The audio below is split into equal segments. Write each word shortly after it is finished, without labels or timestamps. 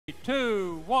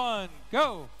2, 1,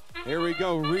 go. Here we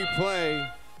go,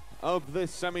 replay of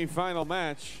this semifinal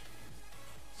match.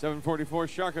 744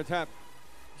 Shark Attack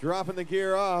dropping the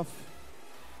gear off.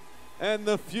 And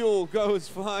the fuel goes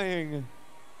flying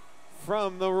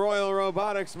from the Royal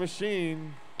Robotics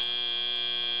machine.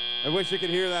 I wish you could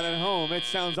hear that at home. It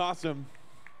sounds awesome.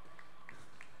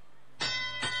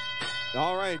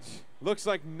 All right, looks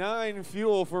like 9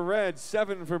 fuel for red,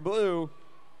 7 for blue.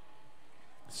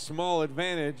 Small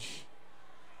advantage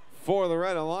for the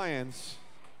Red Alliance.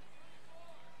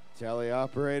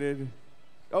 Teleoperated.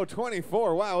 Oh,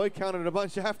 24. Wow, it counted a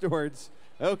bunch afterwards.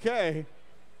 Okay.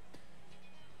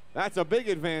 That's a big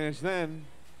advantage then.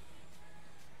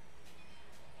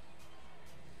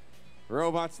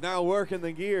 Robots now working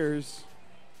the gears.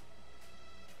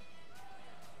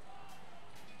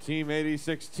 Team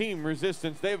 86, Team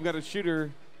Resistance, they've got a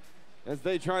shooter as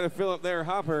they try to fill up their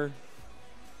hopper.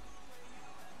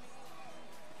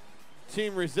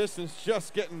 Team Resistance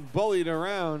just getting bullied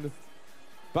around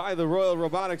by the Royal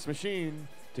Robotics machine.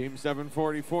 Team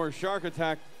 744 Shark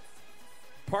Attack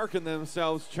parking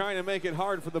themselves, trying to make it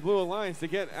hard for the Blue Alliance to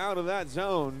get out of that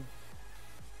zone.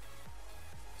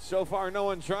 So far, no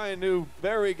one trying to.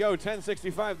 There we go,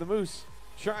 1065, the Moose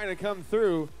trying to come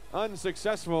through,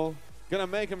 unsuccessful. Gonna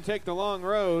make him take the long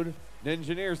road.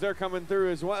 Engineers, they're coming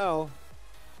through as well.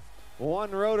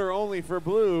 1 rotor only for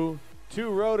blue, 2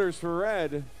 rotors for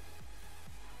red.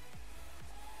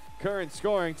 Current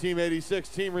scoring, Team 86,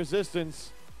 Team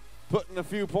Resistance, putting a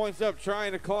few points up,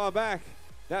 trying to claw back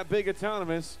that big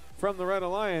autonomous from the Red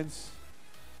Alliance.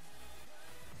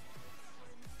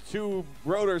 2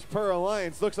 rotors per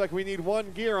alliance. Looks like we need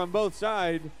 1 gear on both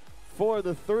sides for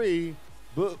the 3.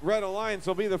 Red Alliance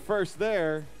will be the first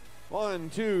there. 1,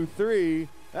 2, 3.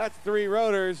 That's 3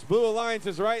 rotors. Blue Alliance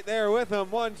is right there with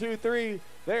them. 1, 2, 3.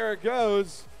 There it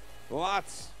goes.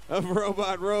 Lots of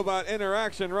robot-robot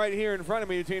interaction right here in front of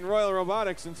me between Royal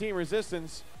Robotics and Team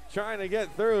Resistance, trying to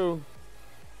get through.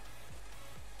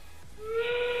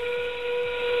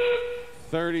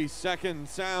 30-second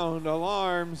sound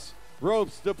alarms.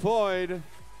 Ropes deployed.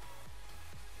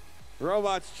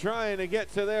 Robots trying to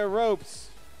get to their ropes.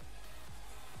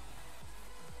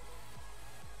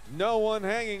 No one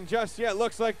hanging just yet.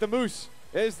 Looks like the Moose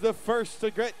is the first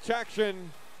to get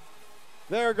traction.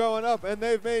 They're going up and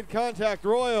they've made contact.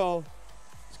 Royal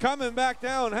is coming back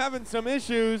down, having some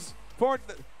issues.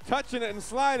 Touching it and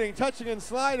sliding, touching and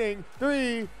sliding.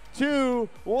 3, 2,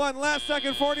 1. Last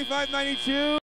second, 45.92.